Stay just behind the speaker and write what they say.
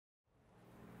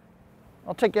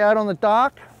I'll take you out on the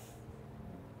dock.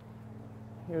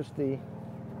 Here's the...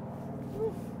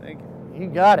 Thank you. You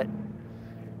got it.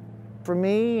 For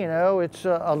me, you know, it's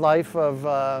a life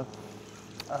of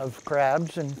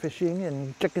crabs and fishing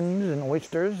and chickens and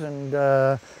oysters and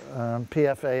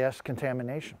PFAS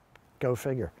contamination. Go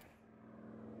figure.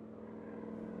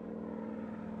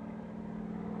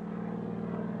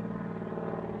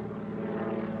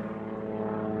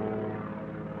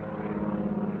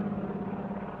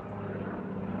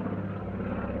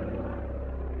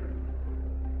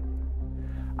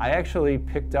 I actually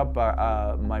picked up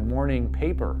my morning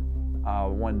paper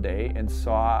one day and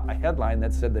saw a headline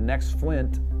that said the next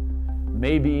Flint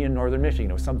may be in northern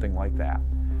Michigan, or something like that.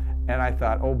 And I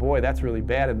thought, oh boy, that's really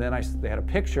bad. And then they had a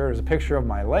picture, it was a picture of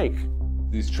my lake.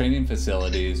 These training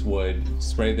facilities would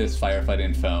spray this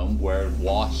firefighting foam where it would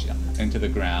wash into the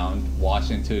ground,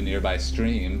 wash into a nearby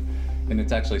stream, and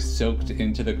it's actually soaked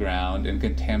into the ground and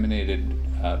contaminated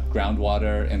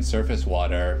groundwater and surface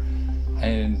water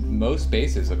in most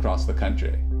bases across the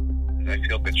country. I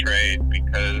feel betrayed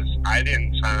because I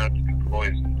didn't sign up to be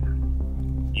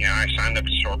poisoned. You know, I signed up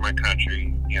to serve my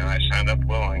country. You know, I signed up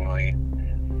willingly.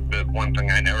 But one thing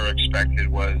I never expected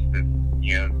was that,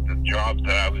 you know, the job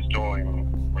that I was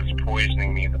doing was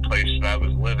poisoning me. The place that I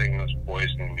was living was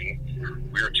poisoning me.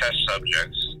 We were test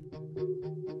subjects.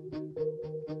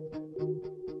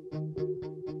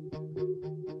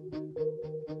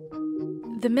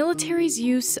 The military's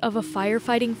use of a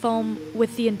firefighting foam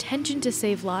with the intention to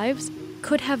save lives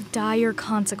could have dire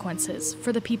consequences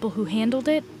for the people who handled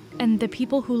it and the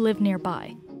people who live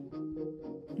nearby.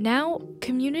 Now,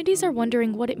 communities are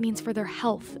wondering what it means for their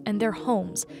health and their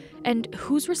homes, and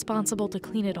who's responsible to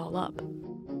clean it all up.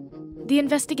 The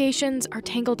investigations are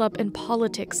tangled up in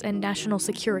politics and national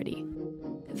security.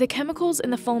 The chemicals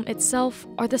in the foam itself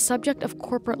are the subject of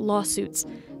corporate lawsuits,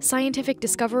 scientific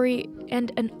discovery,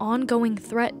 and an ongoing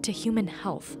threat to human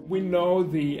health. We know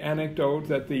the anecdote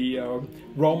that the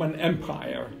Roman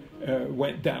Empire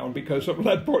went down because of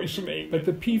lead poisoning. But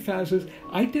the PFAS,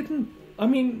 I didn't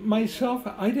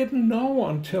know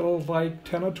until like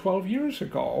 10 or 12 years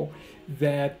ago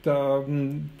that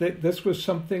this was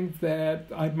something that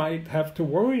I might have to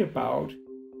worry about.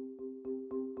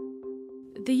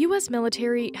 The U.S.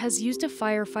 military has used a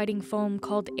firefighting foam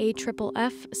called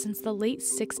AFFF since the late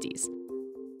 60s.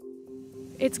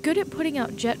 It's good at putting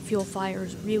out jet fuel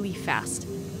fires really fast.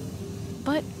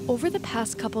 But over the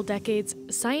past couple decades,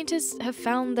 scientists have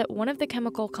found that one of the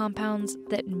chemical compounds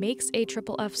that makes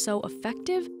AFFF so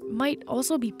effective might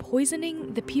also be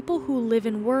poisoning the people who live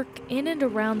and work in and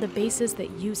around the bases that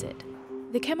use it.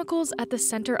 The chemicals at the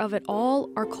center of it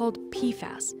all are called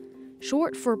PFAS,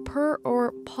 short for per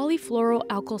or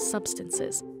poly-fluoroalkyl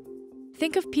substances.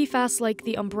 Think of PFAS like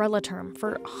the umbrella term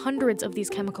for hundreds of these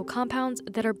chemical compounds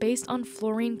that are based on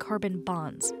fluorine-carbon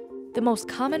bonds. The most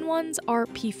common ones are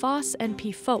PFAS and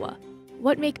PFOA.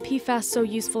 What makes PFAS so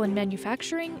useful in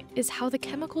manufacturing is how the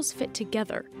chemicals fit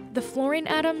together. The fluorine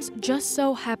atoms just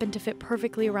so happen to fit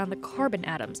perfectly around the carbon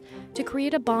atoms to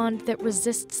create a bond that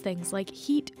resists things like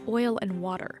heat, oil, and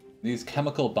water. These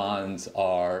chemical bonds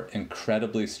are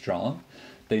incredibly strong.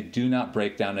 They do not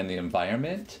break down in the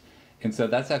environment. And so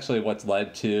that's actually what's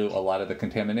led to a lot of the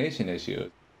contamination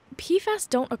issues. PFAS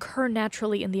don't occur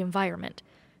naturally in the environment.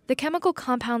 The chemical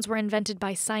compounds were invented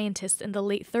by scientists in the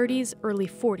late 30s, early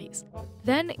 40s.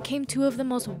 Then came two of the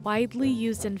most widely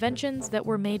used inventions that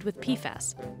were made with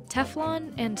PFAS,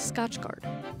 Teflon and Scotchgard.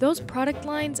 Those product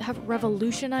lines have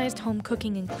revolutionized home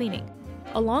cooking and cleaning,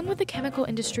 along with the chemical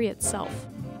industry itself.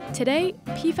 Today,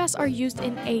 PFAS are used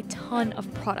in a ton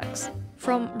of products,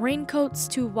 from raincoats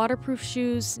to waterproof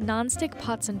shoes, nonstick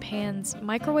pots and pans,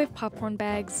 microwave popcorn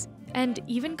bags, and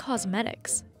even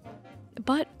cosmetics.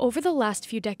 But over the last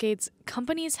few decades,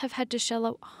 companies have had to shell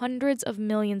out hundreds of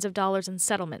millions of dollars in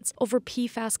settlements over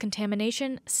PFAS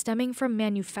contamination stemming from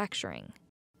manufacturing.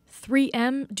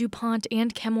 3M, DuPont,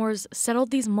 and Chemours settled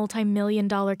these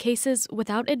multi-million-dollar cases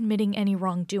without admitting any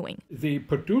wrongdoing. The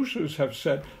producers have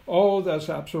said, oh, there's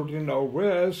absolutely no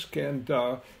risk, and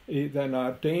they're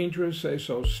not dangerous, they're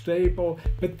so stable.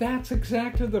 But that's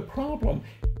exactly the problem.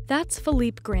 That's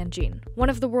Philippe Grandjean, one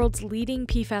of the world's leading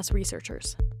PFAS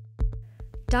researchers.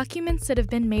 Documents that have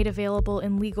been made available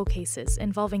in legal cases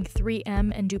involving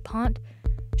 3M and DuPont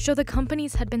show the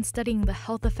companies had been studying the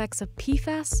health effects of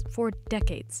PFAS for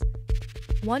decades.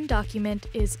 One document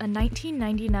is a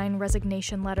 1999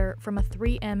 resignation letter from a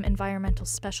 3M environmental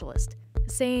specialist,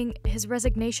 saying his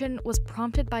resignation was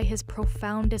prompted by his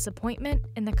profound disappointment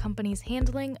in the company's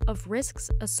handling of risks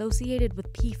associated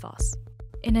with PFAS.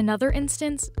 In another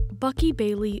instance, Bucky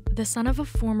Bailey, the son of a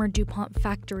former DuPont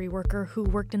factory worker who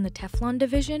worked in the Teflon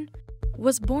division,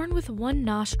 was born with one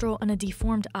nostril and a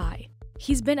deformed eye.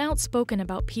 He's been outspoken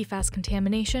about PFAS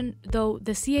contamination, though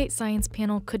the C8 Science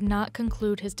Panel could not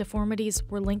conclude his deformities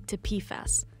were linked to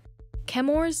PFAS.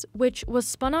 Chemours, which was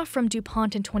spun off from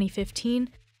DuPont in 2015,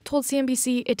 told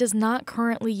CNBC it does not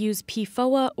currently use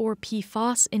PFOA or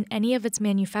PFAS in any of its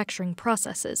manufacturing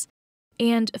processes,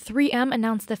 and 3M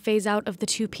announced the phase-out of the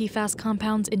two PFAS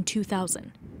compounds in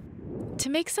 2000. To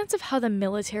make sense of how the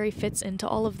military fits into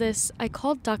all of this, I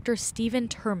called Dr. Stephen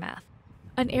Termath,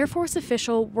 an Air Force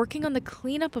official working on the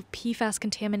cleanup of PFAS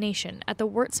contamination at the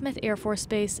Wurtsmith Air Force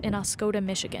Base in Oscoda,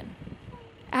 Michigan.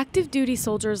 Active duty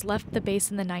soldiers left the base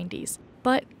in the 90s,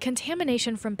 but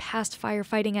contamination from past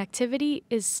firefighting activity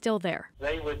is still there.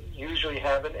 They would usually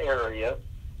have an area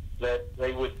that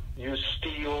they would use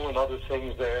steel and other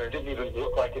things there. It didn't even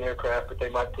look like an aircraft, but they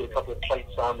might put a couple of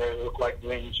plates on there that looked like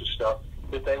wings or stuff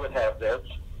that they would have there.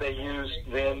 They used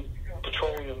then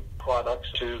petroleum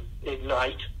products to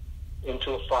ignite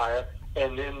into a fire,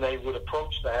 and then they would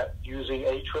approach that using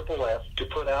AFFF to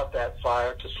put out that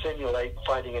fire to simulate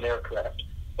fighting an aircraft.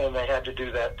 And they had to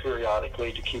do that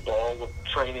periodically to keep all the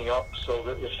training up so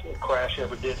that if a crash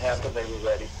ever did happen, they were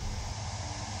ready.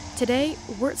 Today,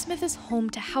 Wurtsmith is home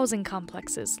to housing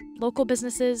complexes, local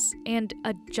businesses, and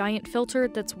a giant filter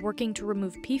that's working to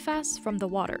remove PFAS from the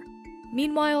water.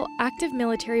 Meanwhile, active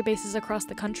military bases across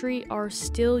the country are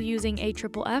still using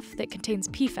AFFF that contains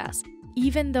PFAS,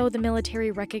 even though the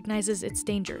military recognizes its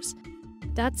dangers.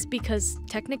 That's because,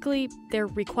 technically, they're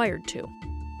required to.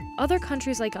 Other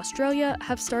countries like Australia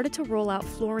have started to roll out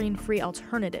fluorine-free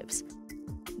alternatives.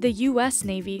 The US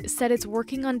Navy said it's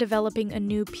working on developing a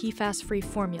new PFAS-free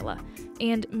formula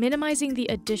and minimizing the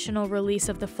additional release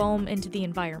of the foam into the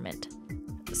environment.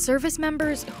 Service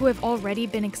members who have already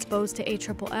been exposed to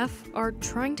AFFF are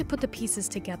trying to put the pieces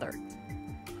together.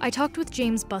 I talked with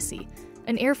James Bussey,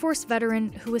 an Air Force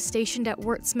veteran who was stationed at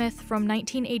Wurtsmith from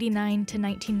 1989 to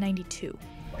 1992.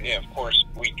 Yeah, of course,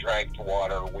 we drank the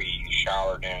water, we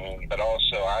showered in it, but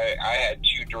also I had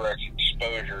two direct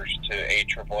exposures to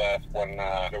AFFF when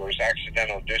there was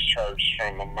accidental discharge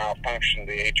from a malfunction of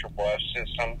the AFFF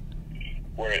system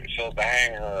where it filled the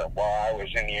hangar while I was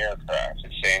in the aircraft.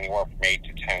 It'd say anywhere from 8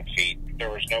 to 10 feet. There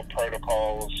was no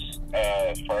protocols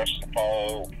for us to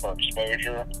follow for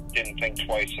exposure. Didn't think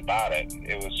twice about it.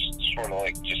 It was sort of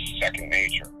like just second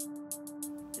nature.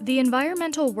 The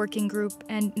Environmental Working Group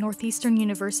and Northeastern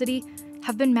University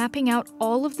have been mapping out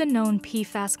all of the known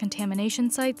PFAS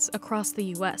contamination sites across the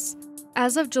U.S.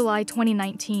 As of July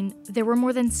 2019, there were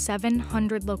more than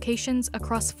 700 locations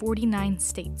across 49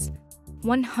 states.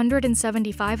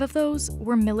 175 of those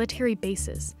were military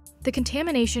bases. The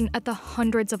contamination at the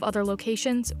hundreds of other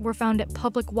locations were found at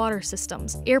public water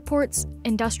systems, airports,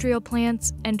 industrial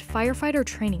plants, and firefighter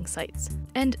training sites.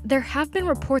 And there have been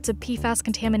reports of PFAS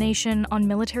contamination on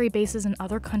military bases in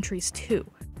other countries too.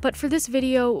 But for this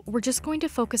video, we're just going to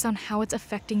focus on how it's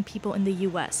affecting people in the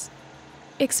US.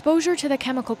 Exposure to the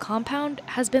chemical compound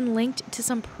has been linked to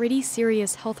some pretty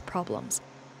serious health problems,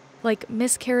 like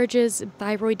miscarriages,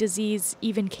 thyroid disease,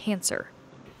 even cancer.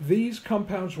 These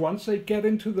compounds, once they get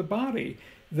into the body,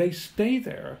 they stay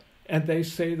there, and they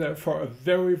stay there for a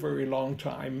very, very long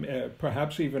time,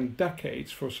 perhaps even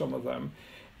decades for some of them.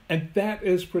 And that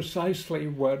is precisely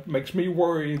what makes me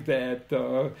worry that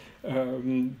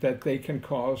that they can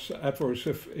cause adverse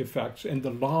effects in the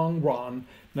long run,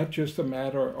 not just a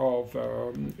matter of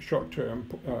short-term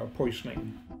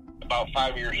poisoning. About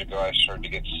 5 years ago, I started to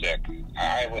get sick.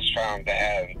 I was found to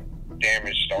have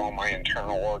damage to all my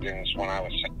internal organs when I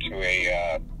was sent to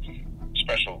a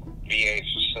special VA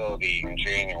facility in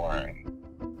January.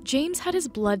 James had his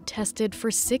blood tested for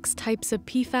 6 types of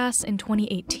PFAS in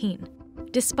 2018.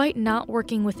 Despite not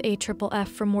working with AFFF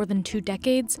for more than 2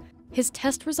 decades, his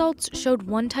test results showed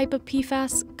one type of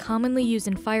PFAS, commonly used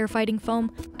in firefighting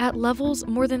foam, at levels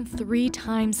more than 3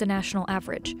 times the national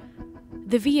average.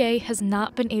 The VA has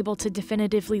not been able to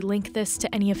definitively link this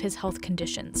to any of his health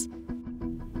conditions.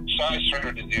 So I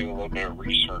started to do a little bit of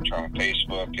research on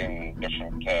Facebook and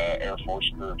different Air Force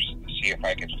groups to see if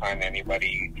I could find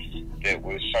anybody that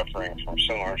was suffering from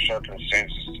similar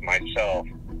circumstances to myself.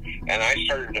 And I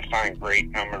started to find great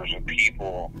numbers of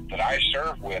people that I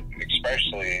served with,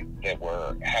 especially that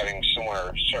were having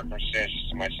similar circumstances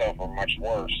to myself or much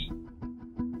worse.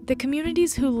 The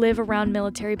communities who live around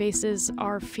military bases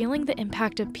are feeling the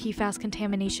impact of PFAS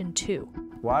contamination too.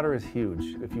 Water is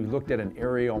huge. If you looked at an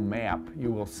aerial map,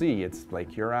 you will see it's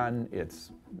Lake Huron,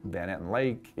 it's Van Etten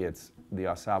Lake, it's the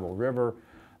Au River.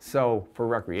 So for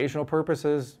recreational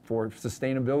purposes, for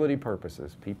sustainability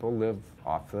purposes, people live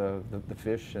off the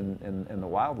fish and the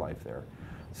wildlife there.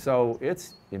 So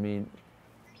it's, I mean,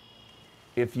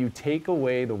 If you take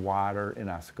away the water in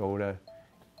Oscoda,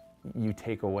 you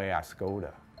take away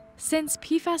Oscoda. Since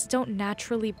PFAS don't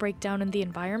naturally break down in the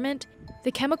environment,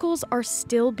 the chemicals are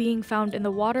still being found in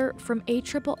the water from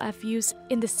AFFF use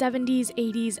in the 70s,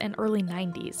 80s, and early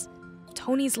 90s.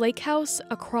 Tony's Lake House,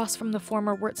 across from the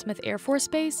former Wurtsmith Air Force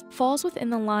Base, falls within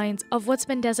the lines of what's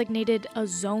been designated a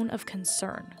zone of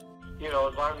concern. You know,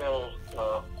 Environmental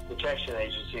Protection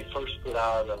Agency first put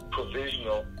out a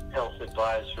provisional health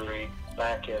advisory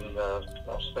back in, I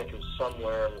was thinking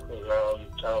somewhere around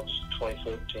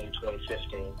 2014,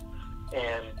 2015.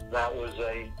 And that was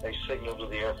a signal to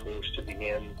the Air Force to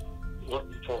begin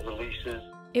looking for releases.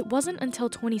 It wasn't until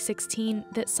 2016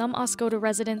 that some Oscoda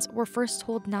residents were first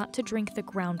told not to drink the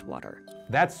groundwater.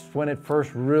 That's when it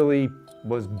first really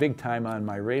was big time on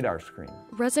my radar screen.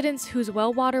 Residents whose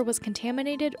well water was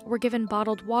contaminated were given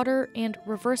bottled water and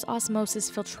reverse osmosis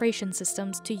filtration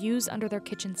systems to use under their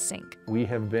kitchen sink. We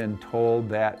have been told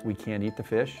that we can't eat the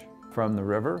fish from the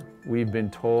river. We've been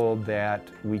told that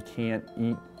we can't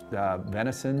eat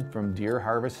venison from deer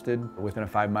harvested within a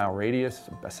 5-mile radius,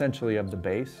 essentially of the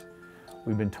base.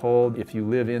 We've been told if you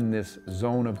live in this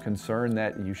zone of concern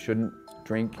that you shouldn't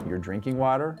drink your drinking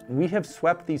water. We have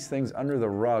swept these things under the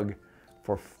rug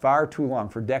for far too long,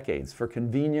 for decades, for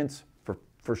convenience,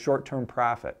 for short-term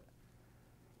profit.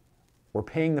 We're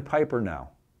paying the piper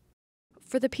now.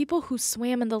 For the people who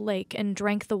swam in the lake and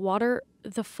drank the water,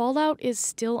 the fallout is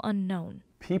still unknown.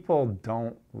 People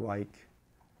don't like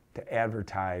to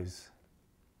advertise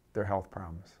their health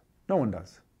problems. No one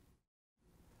does.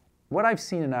 What I've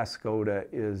seen in Oscoda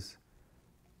is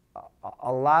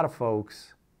a lot of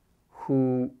folks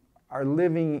who are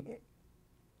living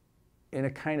in a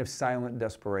kind of silent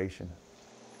desperation.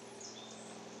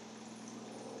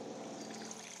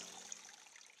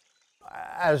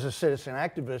 As a citizen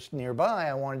activist nearby,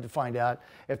 I wanted to find out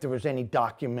if there was any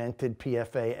documented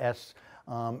PFAS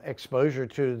exposure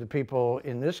to the people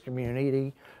in this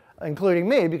community, including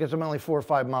me, because I'm only 4 or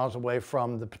 5 miles away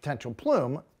from the potential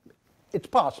plume. It's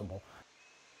possible.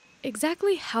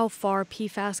 Exactly how far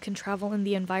PFAS can travel in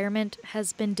the environment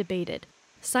has been debated.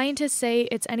 Scientists say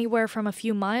it's anywhere from a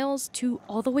few miles to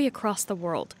all the way across the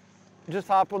world. Just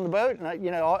hop on the boat and,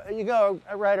 you go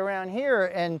right around here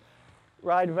and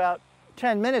ride about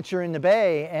 10 minutes, you're in the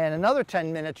bay, and another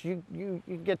 10 minutes, you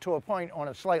get to a point on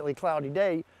a slightly cloudy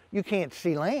day, you can't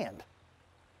see land.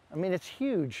 I mean, it's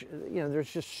huge.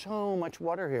 There's just so much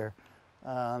water here.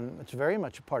 It's very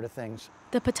much a part of things.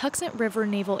 The Patuxent River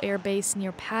Naval Air Base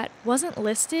near Pat wasn't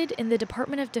listed in the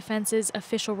Department of Defense's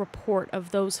official report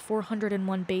of those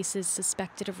 401 bases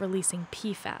suspected of releasing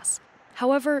PFAS.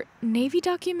 However, Navy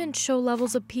documents show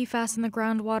levels of PFAS in the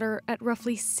groundwater at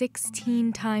roughly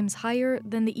 16 times higher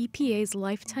than the EPA's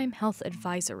lifetime health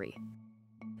advisory.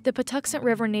 The Patuxent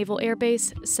River Naval Air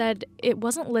Base said it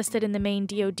wasn't listed in the main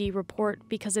DoD report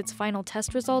because its final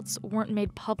test results weren't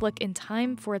made public in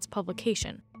time for its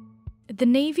publication. The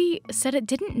Navy said it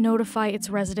didn't notify its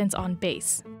residents on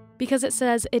base because it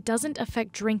says it doesn't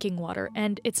affect drinking water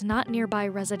and it's not nearby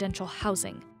residential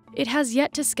housing. It has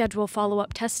yet to schedule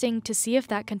follow-up testing to see if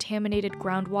that contaminated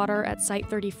groundwater at Site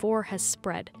 34 has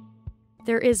spread.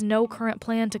 There is no current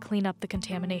plan to clean up the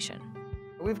contamination.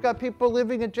 We've got people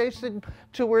living adjacent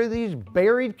to where these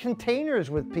buried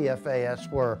containers with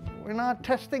PFAS were. We're not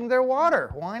testing their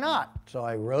water. Why not? So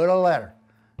I wrote a letter,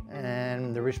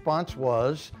 and the response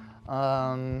was,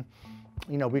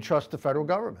 we trust the federal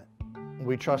government.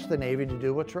 We trust the Navy to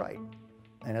do what's right.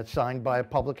 And it's signed by a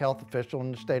public health official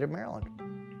in the state of Maryland.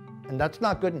 And that's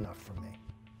not good enough for me.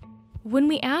 When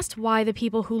we asked why the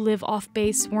people who live off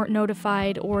base weren't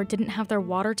notified or didn't have their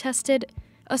water tested,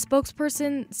 a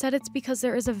spokesperson said it's because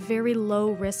there is a very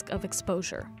low risk of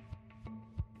exposure.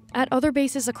 At other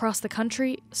bases across the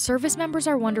country, service members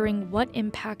are wondering what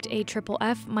impact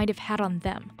AFFF might have had on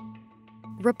them.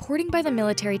 Reporting by the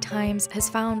Military Times has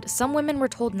found some women were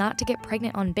told not to get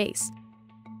pregnant on base.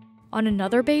 On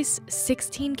another base,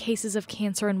 16 cases of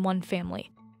cancer in one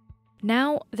family.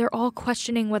 Now, they're all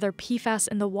questioning whether PFAS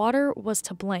in the water was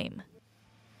to blame.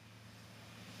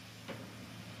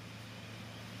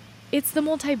 It's the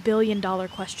multi-billion-dollar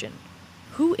question.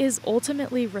 Who is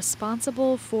ultimately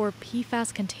responsible for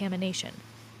PFAS contamination?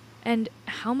 And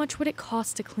how much would it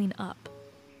cost to clean up?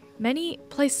 Many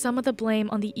place some of the blame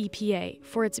on the EPA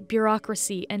for its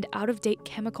bureaucracy and out-of-date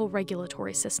chemical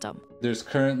regulatory system. There's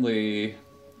currently,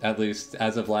 at least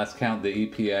as of last count, the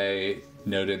EPA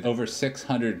noted over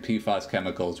 600 PFAS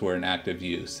chemicals were in active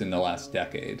use in the last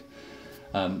decade.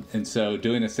 And so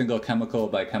doing a single chemical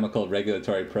by chemical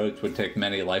regulatory approach would take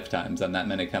many lifetimes on that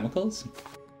many chemicals.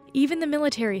 Even the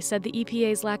military said the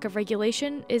EPA's lack of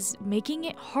regulation is making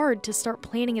it hard to start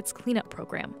planning its cleanup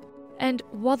program. And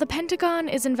while the Pentagon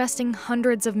is investing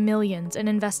hundreds of millions in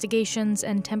investigations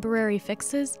and temporary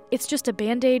fixes, it's just a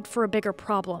band-aid for a bigger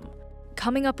problem.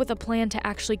 Coming up with a plan to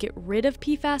actually get rid of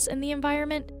PFAS in the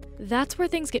environment, that's where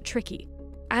things get tricky.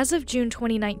 As of June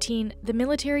 2019, the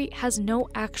military has no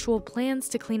actual plans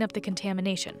to clean up the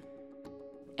contamination.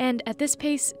 And at this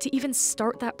pace, to even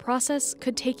start that process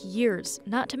could take years,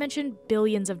 not to mention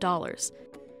billions of dollars.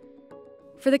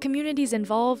 For the communities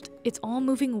involved, it's all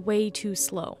moving way too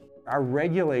slow. Our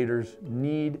regulators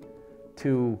need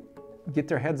to get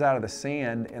their heads out of the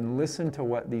sand and listen to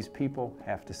what these people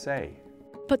have to say.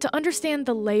 But to understand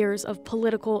the layers of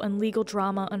political and legal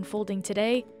drama unfolding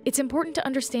today, it's important to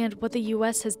understand what the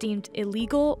US has deemed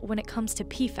illegal when it comes to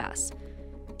PFAS.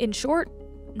 In short,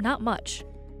 not much.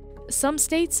 Some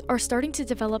states are starting to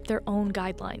develop their own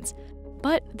guidelines,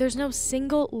 but there's no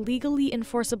single legally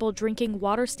enforceable drinking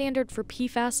water standard for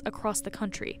PFAS across the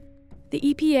country. The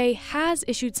EPA has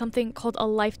issued something called a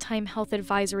lifetime health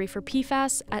advisory for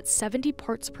PFAS at 70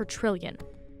 parts per trillion.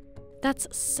 That's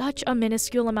such a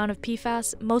minuscule amount of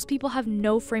PFAS, most people have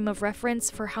no frame of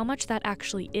reference for how much that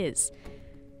actually is.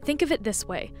 Think of it this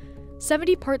way.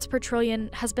 70 parts per trillion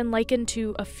has been likened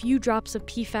to a few drops of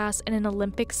PFAS in an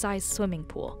Olympic-sized swimming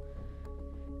pool.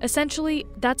 Essentially,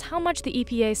 that's how much the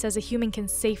EPA says a human can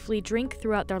safely drink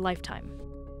throughout their lifetime.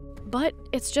 But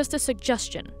it's just a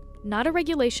suggestion, not a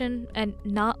regulation, and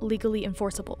not legally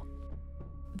enforceable.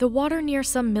 The water near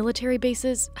some military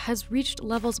bases has reached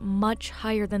levels much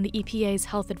higher than the EPA's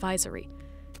health advisory.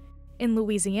 In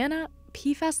Louisiana,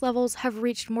 PFAS levels have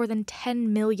reached more than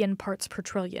 10 million parts per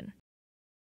trillion.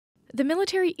 The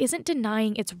military isn't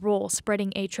denying its role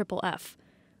spreading AFFF.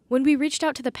 When we reached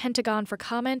out to the Pentagon for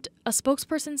comment, a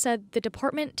spokesperson said the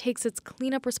department takes its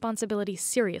cleanup responsibility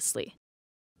seriously.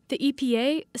 The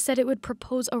EPA said it would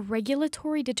propose a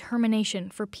regulatory determination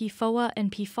for PFOA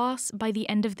and PFAS by the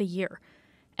end of the year,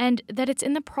 and that it's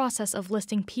in the process of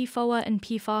listing PFOA and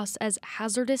PFAS as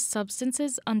hazardous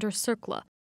substances under CERCLA.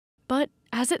 But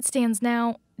as it stands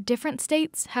now, different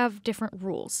states have different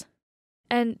rules.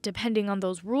 And depending on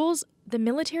those rules, the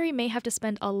military may have to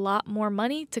spend a lot more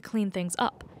money to clean things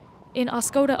up. In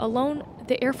Oscoda alone,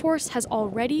 the Air Force has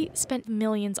already spent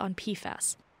millions on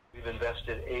PFAS. We've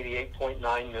invested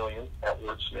 $88.9 million at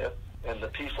Wordsmith, and the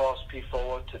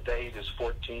PFAS-PFOA to date is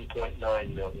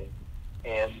 $14.9 million.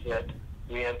 And that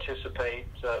we anticipate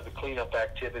the cleanup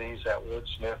activities at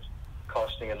Wordsmith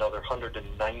costing another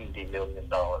 $190 million.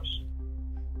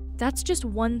 That's just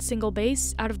one single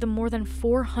base out of the more than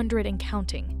 400 and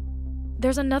counting.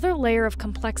 There's another layer of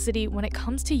complexity when it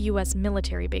comes to US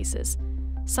military bases,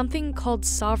 something called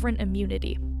sovereign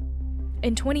immunity.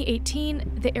 In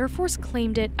 2018, the Air Force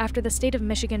claimed it after the state of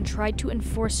Michigan tried to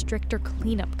enforce stricter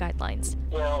cleanup guidelines.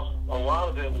 Well, a lot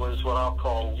of it was what I'll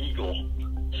call legal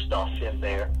stuff in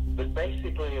there, but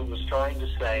basically it was trying to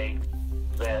say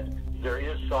that there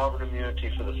is sovereign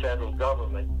immunity for the federal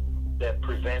government that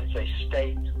prevents a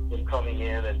state from coming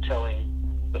in and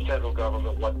telling the federal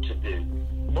government what to do.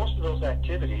 Most of those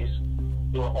activities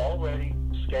were already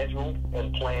scheduled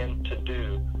and planned to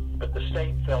do, but the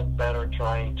state felt better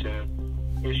trying to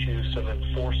issue some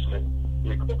enforcement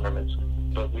requirements.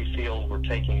 But we feel we're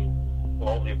taking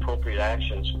all the appropriate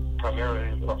actions.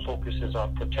 Primarily, our focus is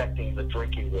on protecting the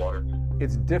drinking water.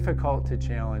 It's difficult to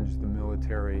challenge the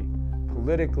military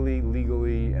politically,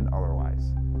 legally, and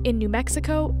otherwise. In New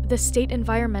Mexico, the state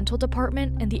environmental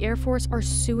department and the Air Force are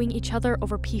suing each other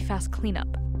over PFAS cleanup.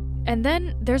 And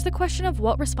then there's the question of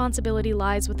what responsibility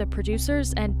lies with the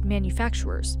producers and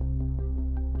manufacturers.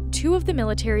 Two of the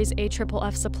military's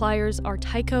AFFF suppliers are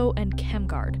Tyco and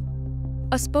ChemGuard.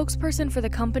 A spokesperson for the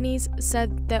companies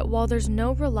said that while there's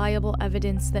no reliable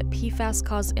evidence that PFAS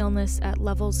cause illness at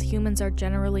levels humans are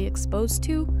generally exposed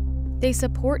to, they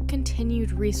support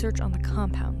continued research on the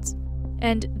compounds,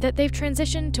 and that they've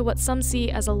transitioned to what some see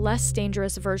as a less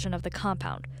dangerous version of the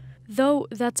compound, though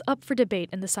that's up for debate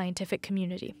in the scientific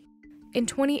community. In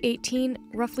 2018,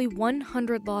 roughly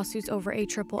 100 lawsuits over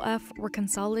AFFF were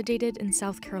consolidated in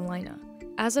South Carolina.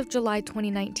 As of July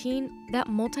 2019, that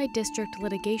multi-district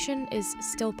litigation is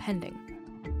still pending.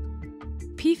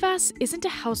 PFAS isn't a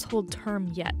household term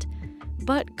yet,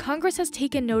 but Congress has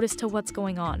taken notice to what's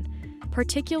going on,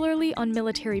 particularly on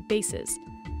military bases.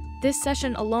 This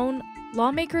session alone,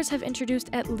 lawmakers have introduced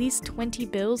at least 20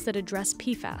 bills that address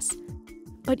PFAS.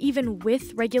 But even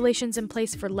with regulations in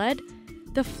place for lead,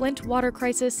 the Flint water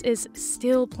crisis is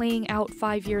still playing out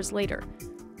 5 years later.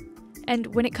 And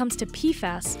when it comes to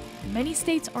PFAS, many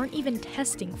states aren't even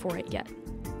testing for it yet.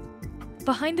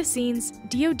 Behind the scenes,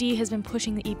 DoD has been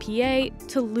pushing the EPA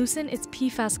to loosen its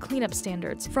PFAS cleanup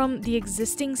standards from the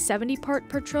existing 70 part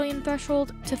per trillion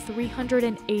threshold to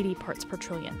 380 parts per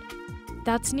trillion.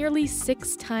 That's nearly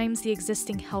 6 times the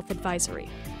existing health advisory.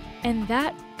 And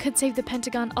that could save the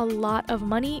Pentagon a lot of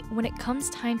money when it comes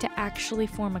time to actually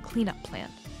form a cleanup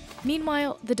plan.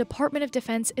 Meanwhile, the Department of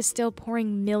Defense is still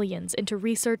pouring millions into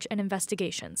research and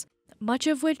investigations, much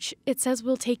of which it says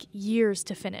will take years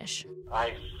to finish.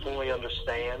 I fully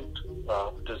understand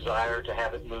the desire to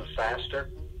have it move faster.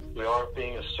 We are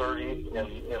being assertive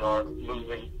in our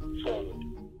moving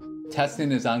forward.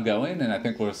 Testing is ongoing, and I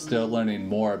think we're still learning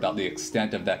more about the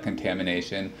extent of that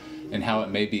contamination and how it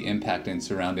may be impacting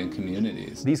surrounding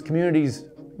communities. These communities,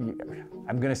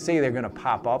 I'm going to say they're going to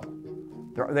pop up.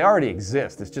 They already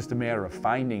exist. It's just a matter of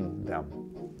finding them.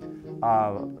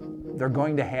 They're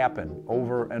going to happen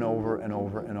over and over and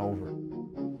over and over.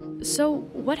 So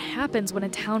what happens when a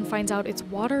town finds out its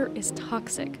water is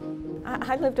toxic?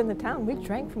 I lived in the town. We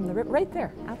drank from the river right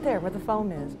there, out there where the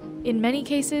foam is. In many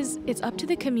cases, it's up to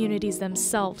the communities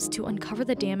themselves to uncover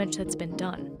the damage that's been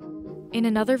done. In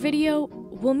another video,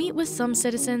 we'll meet with some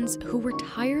citizens who were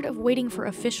tired of waiting for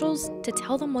officials to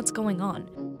tell them what's going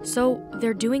on, so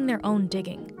they're doing their own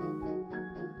digging.